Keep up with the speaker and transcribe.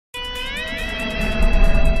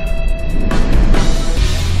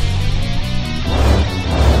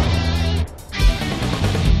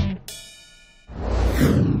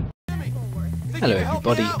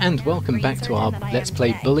everybody, and welcome back to our Let's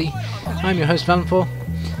Play Bully. I'm your host Valenfor,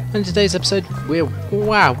 and in today's episode we're...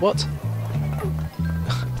 Wow, what?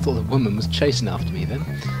 I thought the woman was chasing after me then.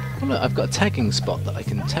 Well, look, I've got a tagging spot that I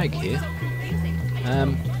can tag here.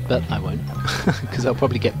 But I won't, because I'll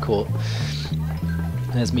probably get caught.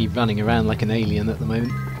 There's me running around like an alien at the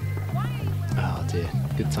moment. Oh dear,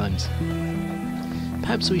 good times.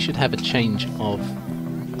 Perhaps we should have a change of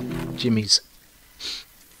Jimmy's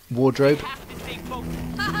wardrobe,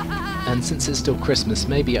 and since it's still Christmas,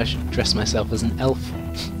 maybe I should dress myself as an elf.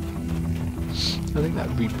 I think that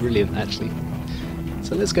would be brilliant actually.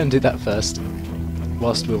 So let's go and do that first,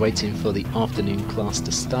 whilst we're waiting for the afternoon class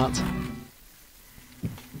to start.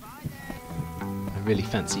 I really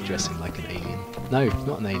fancy dressing like an alien. No,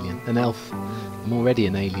 not an alien, an elf. I'm already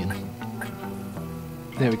an alien.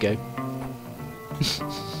 There we go.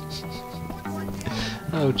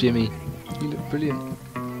 Oh Jimmy, you look brilliant.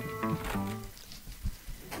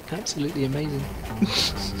 Absolutely amazing.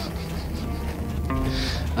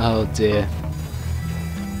 Oh dear.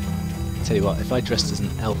 Tell you what, if I dressed as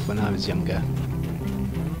an elf when I was younger,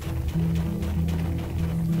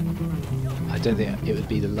 I don't think it would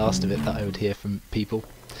be the last of it that I would hear from people.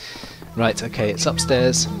 Right, okay, it's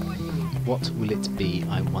upstairs. What will it be,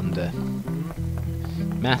 I wonder?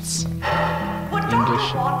 Maths?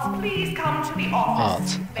 English? Please come to the Art?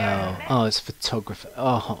 office. Oh, it's photographer.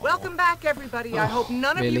 Oh. Welcome back, everybody. I hope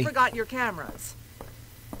none of really? you forgot your cameras.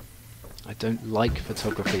 I don't like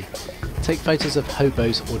photography. Take photos of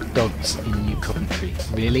hobos or dogs in New Coventry.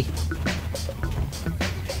 Really?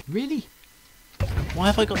 Really? Why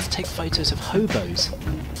have I got to take photos of hobos?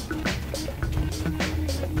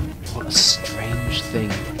 What a strange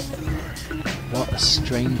thing. What a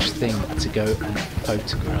strange thing to go and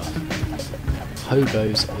photograph.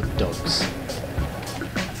 Hobos or dogs.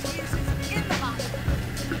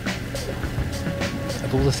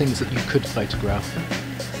 Of all the things that you could photograph,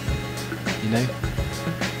 you know?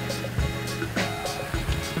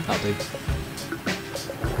 That'll do.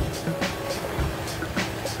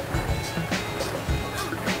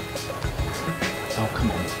 Oh,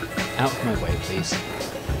 come on. Out of my way, please.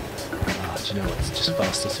 Oh, do you know what? It's just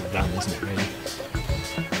faster to run, isn't it, really?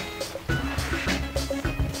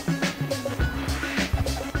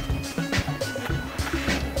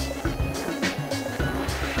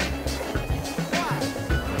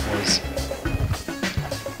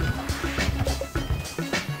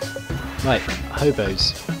 Right,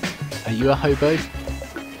 hobos. Are you a hobo?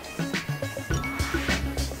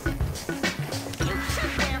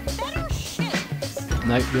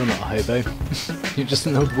 No, you're not a hobo. You're just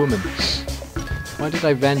an old woman. Why did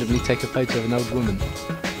I randomly take a photo of an old woman?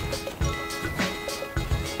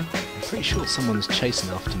 I'm pretty sure someone's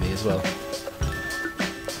chasing after me as well.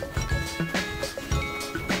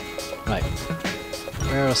 Right,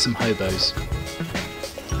 where are some hobos?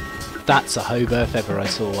 That's a hobo if ever I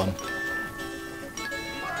saw one.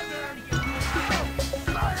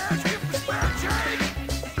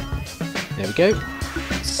 There we go.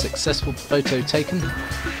 Successful photo taken.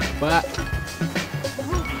 But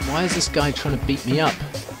why is this guy trying to beat me up?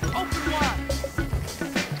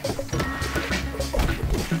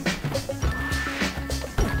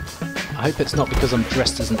 I hope it's not because I'm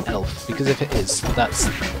dressed as an elf, because if it is, that's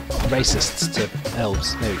racist to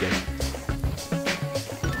elves. There we go.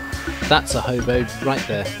 That's a hobo right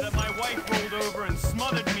there.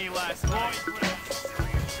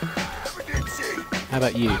 How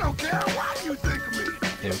about you?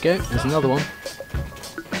 There we go, there's another one.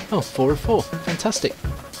 Oh, 4 of 4. Fantastic.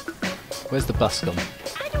 Where's the bus gone?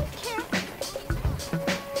 I don't care.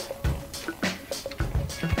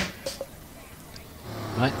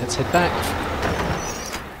 Right, let's head back.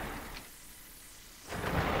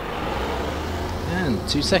 And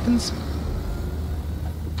 2 seconds.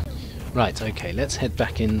 Right, okay, let's head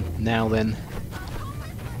back in now then.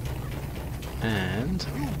 And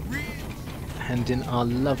hand in our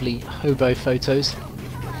lovely hobo photos.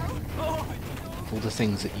 All the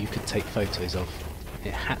things that you could take photos of.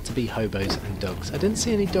 It had to be hobos and dogs. I didn't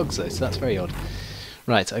see any dogs though, so that's very odd.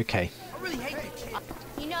 Right, okay.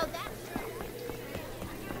 You know that.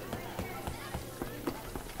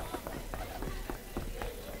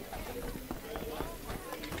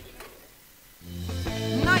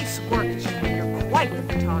 Nice work, Jimmy. You're quite the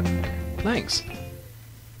photographer. Thanks.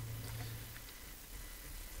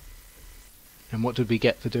 And what did we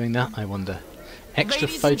get for doing that, I wonder? Extra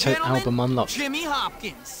Ladies and photo gentlemen, album unlocked. Jimmy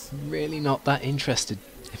Hopkins. Really not that interested,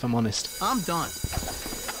 if I'm honest. I'm done.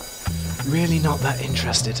 Really not that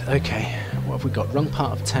interested. Okay, what have we got? Wrong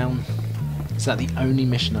part of town. Is that the only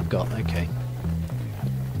mission I've got? Okay.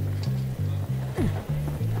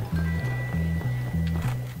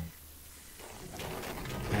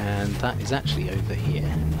 that is actually over here.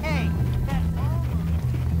 Hey,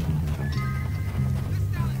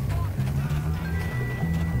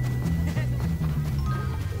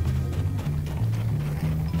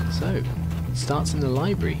 So, it starts in the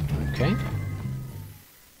library, okay?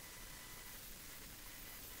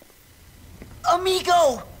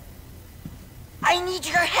 Amigo! I need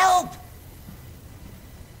your help!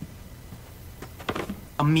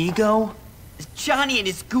 Amigo? Johnny and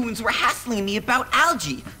his goons were hassling me about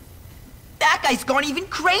Algie. That guy's gone even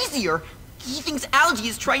crazier. He thinks Algie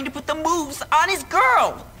is trying to put the moves on his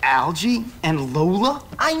girl. Algie and Lola?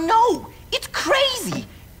 I know! It's crazy!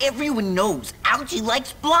 Everyone knows Algie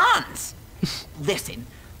likes blondes. Listen,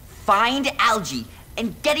 find Algie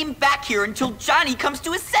and get him back here until Johnny comes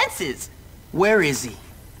to his senses. Where is he?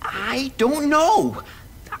 I don't know.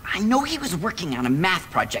 I know he was working on a math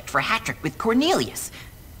project for Hattrick with Cornelius.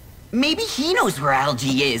 Maybe he knows where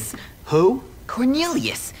Algie is. Who?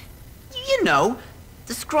 Cornelius. You know,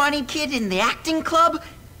 the scrawny kid in the acting club.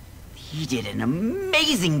 He did an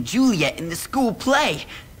amazing Juliet in the school play.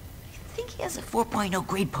 I think he has a 4.0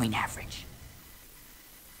 grade point average.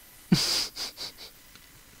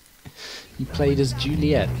 You played as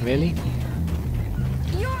Juliet, really?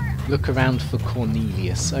 Look around for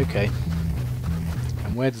Cornelius, okay.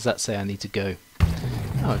 And where does that say I need to go?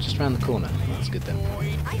 Oh, just round the corner. That's good then.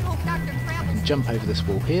 I hope Dr. I can jump over this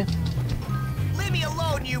wall here. Leave me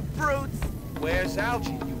alone, you brutes! Where's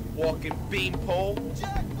Algie, you walking beanpole?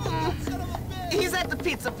 He's at the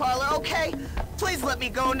pizza parlor, okay? Please let me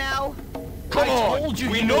go now. Come on, told you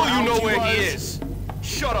we you know knew you know Algie where he was. is.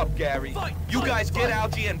 Shut up, Gary. You guys get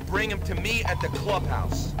Algie and bring him to me at the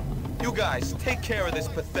clubhouse. You guys, take care of this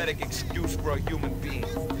pathetic excuse for a human being.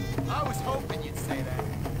 I was hoping you'd say that.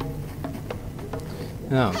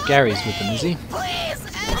 Oh, Gary's with them, is he? Please,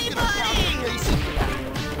 anybody!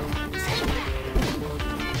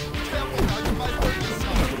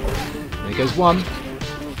 There goes one.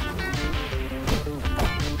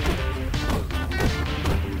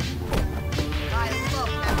 I love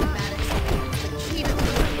mathematics. It's the key to the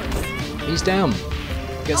universe. He's down.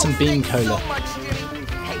 Get some bean Thanks cola. so much, Jimmy.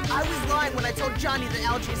 Hey, I was lying when I told Johnny that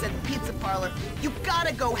Algie's at the pizza parlor. You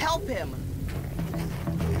gotta go help him.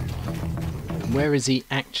 Where is he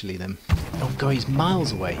actually then? Oh god, he's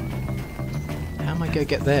miles away. How am I going to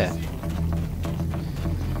get there?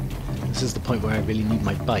 This is the point where I really need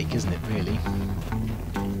my bike, isn't it, really?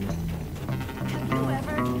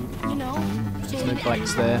 Whoever, you know, There's no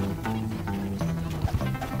bikes there.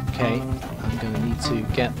 Okay, I'm going to need to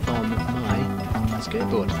get on my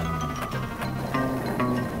skateboard.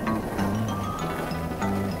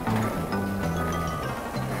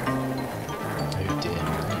 Oh dear.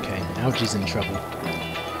 Okay, Algie's in trouble.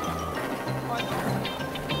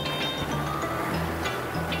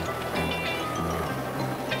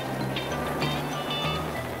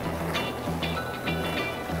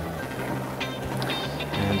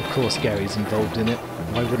 And of course Gary's involved in it.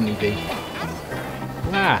 Why wouldn't he be?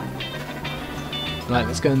 Ah! Right,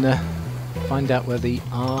 let's go and find out where they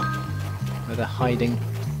are. Where they're hiding.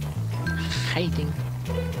 Hiding.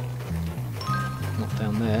 Not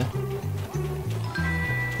down there.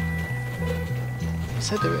 They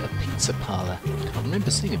said they're at a pizza parlour. I can't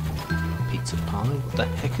remember seeing a pizza parlour. What the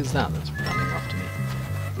heck is that that's running after me?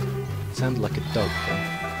 It sounded like a dog though.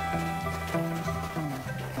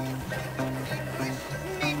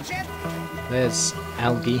 There's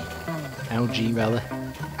Algie rather.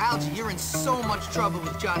 Algie, you're in so much trouble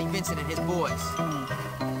with Johnny Vincent and his boys.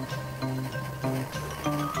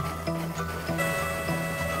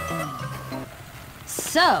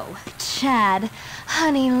 So, Chad,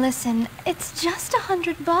 honey, listen, it's just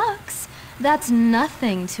 $100. That's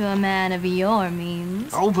nothing to a man of your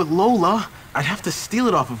means. Oh, but Lola, I'd have to steal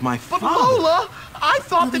it off of my But father. Lola, I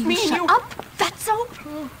thought that Will me you and shut you... up, fatso?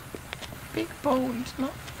 Big bones,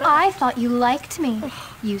 not fat. I thought you liked me.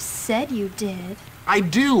 You said you did. I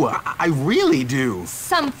do. I really do.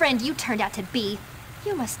 Some friend you turned out to be.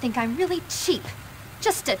 You must think I'm really cheap.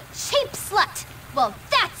 Just a cheap slut. Well,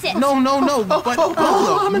 that's it. No, but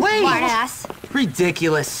Lola, wait. Smart ass.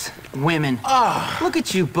 Ridiculous. Women. Look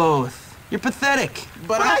at you both. You're pathetic.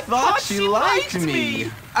 But I thought she liked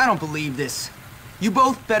me. I don't believe this. You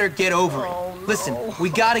both better get over it. Listen, we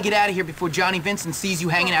gotta get out of here before Johnny Vincent sees you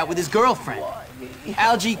hanging out with his girlfriend.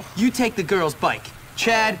 Algie, you take the girl's bike.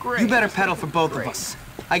 Chad, you better pedal for both of us.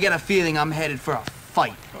 I get a feeling I'm headed for a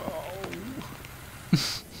fight.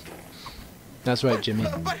 That's right, Jimmy.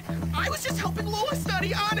 But I was just helping Lola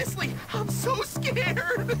study, honestly. I'm so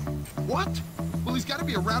scared. What? Well, he's got to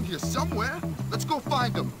be around here somewhere. Let's go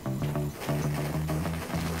find him.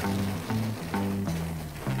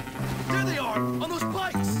 There they are, on those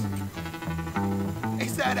bikes.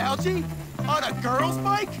 that, Algie? On a girl's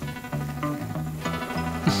bike?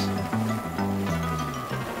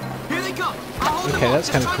 Here they come. I'll hold Okay, them that's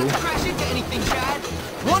off. kinda Just try cool. not to crash into anything, Chad.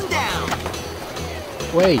 One down.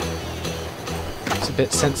 Wait. It's a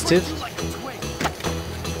bit sensitive.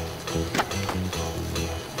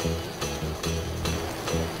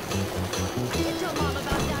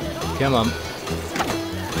 Come on.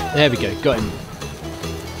 There we go, got him.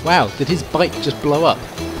 Wow, did his bike just blow up?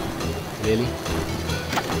 Really?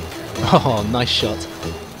 Oh, nice shot.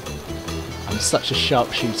 I'm such a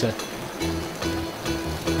sharpshooter.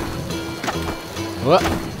 What?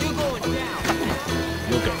 You're going down.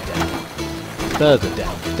 You're going down. Further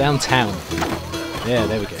down. Downtown. Yeah,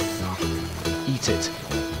 there we go. Eat it.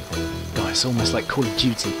 Oh, it's almost like Call of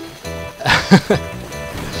Duty.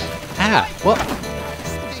 Ah, what?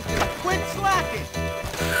 Quit slacking!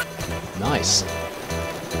 Nice.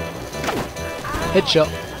 Headshot.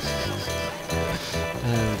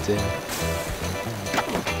 Oh dear.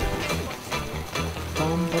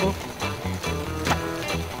 Bumble.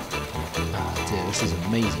 Oh dear, this is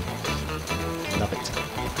amazing. Love it.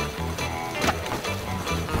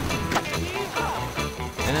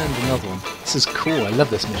 And another one. This is cool, I love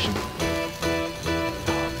this mission.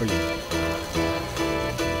 Oh, brilliant.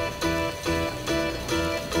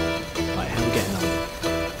 Right, how are we getting on?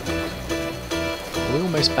 Are we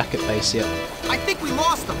almost back at base yet? I think we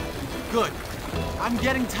lost them. Good. I'm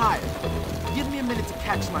getting tired. Give me a minute to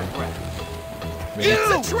catch my breath. Really?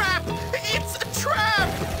 It's a trap! It's a trap!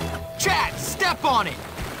 Chad, step on it!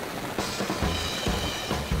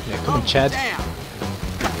 Yeah, come on, Chad. Damn!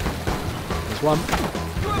 There's one.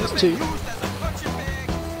 There's two.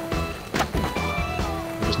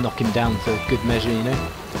 We'll just knock him down for good measure, you know.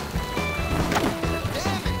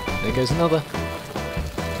 There goes another.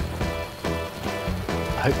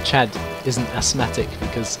 I hope Chad isn't asthmatic,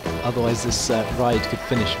 because otherwise this ride could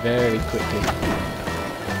finish very quickly.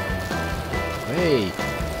 Hey!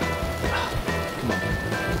 Come on.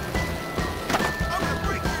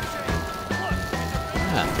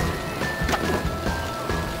 Ah.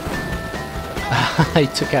 He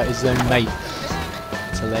took out his own mate.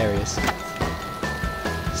 It's hilarious.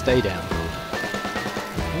 Stay down.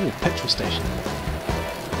 Ooh, petrol station. I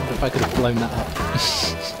wonder if I could have blown that up.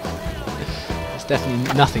 It's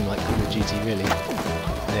definitely nothing like Call of Duty, really.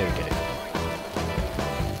 There we go.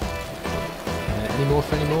 Any more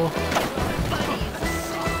for any more?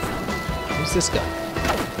 Who's this guy?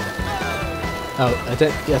 Oh, I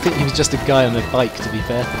think he was just a guy on a bike, to be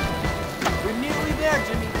fair. We're nearly there,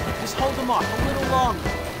 Jimmy. Just hold them off a little longer.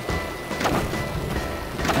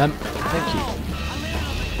 Thank you.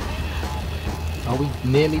 Are we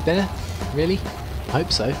nearly there? Really? I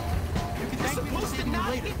hope so.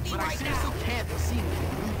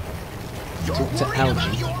 Talk to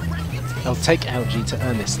Algie. I'll take Algie to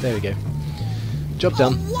Ernest. There we go. Job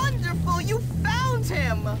done. Oh, wonderful! You found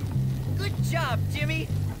him! Good job, Jimmy.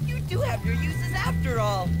 You do have your uses after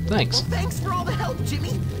all. Thanks. Well, thanks for all the help,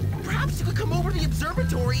 Jimmy. Perhaps you could come over to the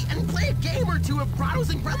observatory and play a game or two of Grottos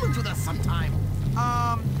and Gremlins with us sometime.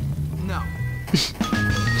 No.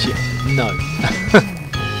 Yeah, no.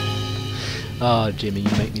 Oh, Jimmy,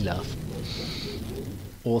 you make me laugh.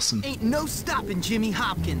 Awesome. Ain't no stopping Jimmy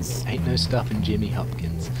Hopkins. Ain't no stopping Jimmy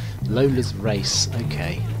Hopkins. Lola's race.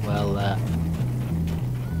 Okay, well, I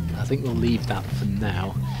think we'll leave that for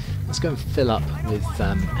now. Let's go and fill up with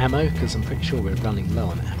ammo, because I'm pretty sure we're running low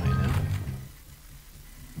on ammo now.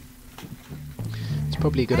 It's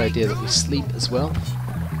probably a good idea that we sleep as well.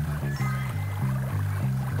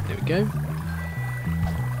 There we go.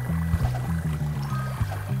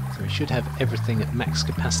 So we should have everything at max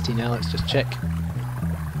capacity now. Let's just check.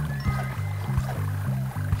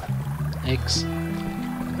 Eggs.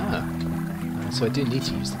 Ah. So I do need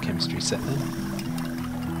to use the chemistry set then.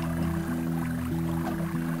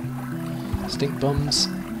 Stink bombs.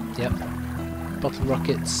 Yep. Bottle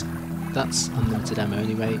rockets. That's unlimited ammo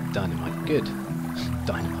anyway. Dynamite. Good.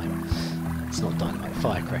 Dynamite. It's not dynamite.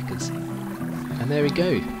 Firecrackers. And there we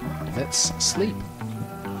go. Let's sleep.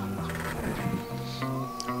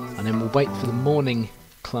 And then we'll wait for the morning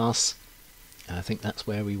class. I think that's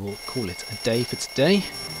where we will call it a day for today.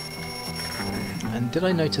 And did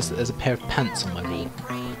I notice that there's a pair of pants on my wall?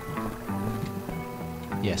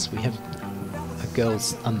 Yes, we have a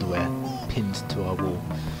girl's underwear pinned to our wall.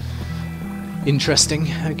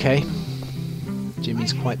 Interesting, okay.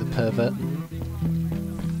 Jimmy's quite the pervert.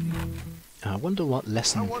 I wonder what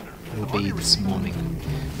lesson will be this morning.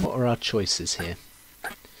 What are our choices here?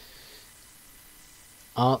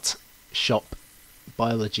 Art, shop,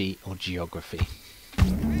 biology or geography?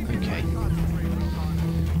 Okay.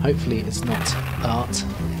 Hopefully it's not art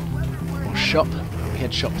or shop.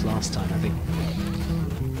 had shops last time, I think.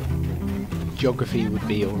 Geography would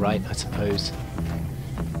be alright, I suppose.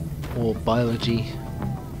 Or biology.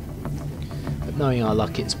 But knowing our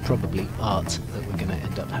luck, it's probably art that we're going to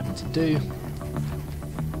end up having to do.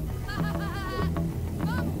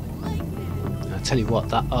 And I'll tell you what,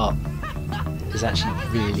 that art is actually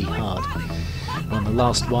really hard. And on the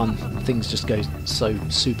last one, things just go so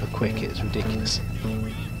super quick, it's ridiculous.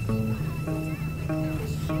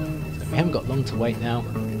 So we haven't got long to wait now.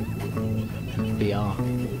 It'll be our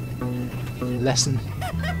lesson.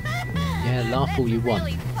 Yeah, laugh all you want.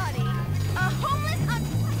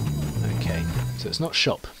 Okay, so it's not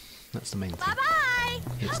shop. That's the main thing.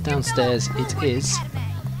 It's downstairs. It is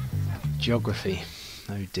geography.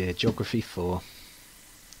 Oh dear, geography 4.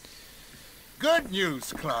 Good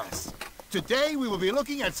news, class. Today we will be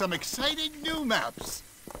looking at some exciting new maps.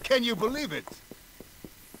 Can you believe it?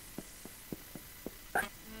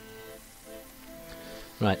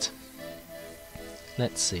 Right.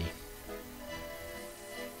 Let's see.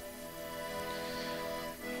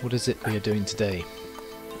 What is it we are doing today?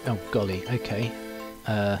 Oh golly, okay.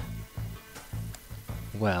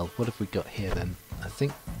 Well, what have we got here then? I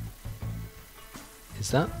think...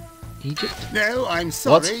 Is that Egypt? No, I'm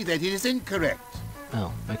sorry that it is incorrect.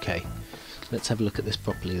 Oh, okay. Let's have a look at this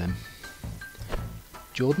properly then.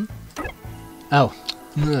 Jordan? Oh,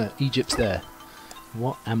 no, Egypt's there.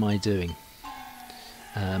 What am I doing?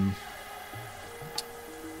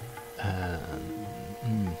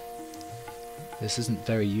 This isn't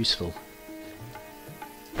very useful.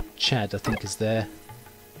 Chad, I think, is there.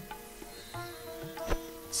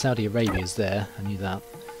 Saudi Arabia is there. I knew that.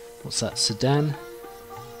 What's that? Sudan?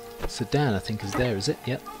 Sudan, I think, is there, is it?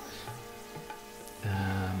 Yep.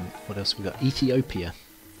 What else have we got? Ethiopia.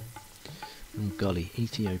 Oh, golly,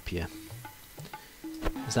 Ethiopia.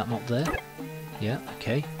 Is that not there? Yeah,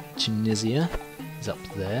 okay. Tunisia is up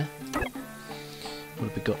there. What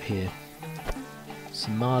have we got here?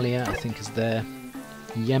 Somalia, I think, is there.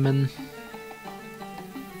 Yemen.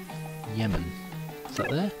 Yemen. Is that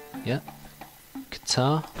there? Yeah.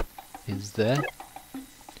 Qatar is there.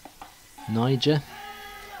 Niger.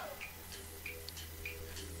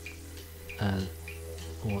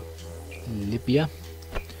 Or Libya.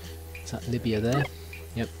 Is that Libya there?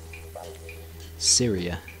 Yep.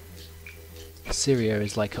 Syria. Syria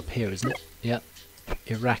is like up here, isn't it? Yep.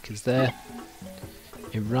 Iraq is there.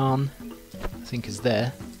 Iran, I think, is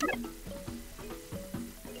there.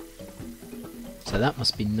 So that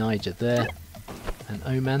must be Niger there. And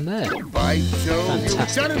Oman there. By Joe,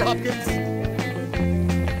 fantastic. You've done it, Hopkins.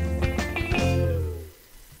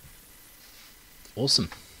 Awesome.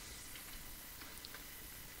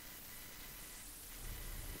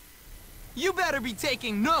 You better be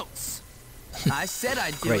taking notes. I said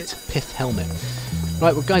I'd do Great. it. Pith helmet.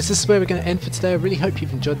 Right, well guys, this is where we're going to end for today. I really hope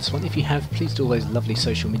you've enjoyed this one. If you have, please do all those lovely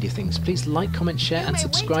social media things. Please like, comment, share and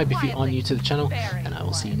subscribe if you are new to the channel. And I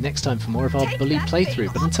will see you next time for more of our Bully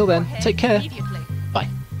playthrough. But until then, take care.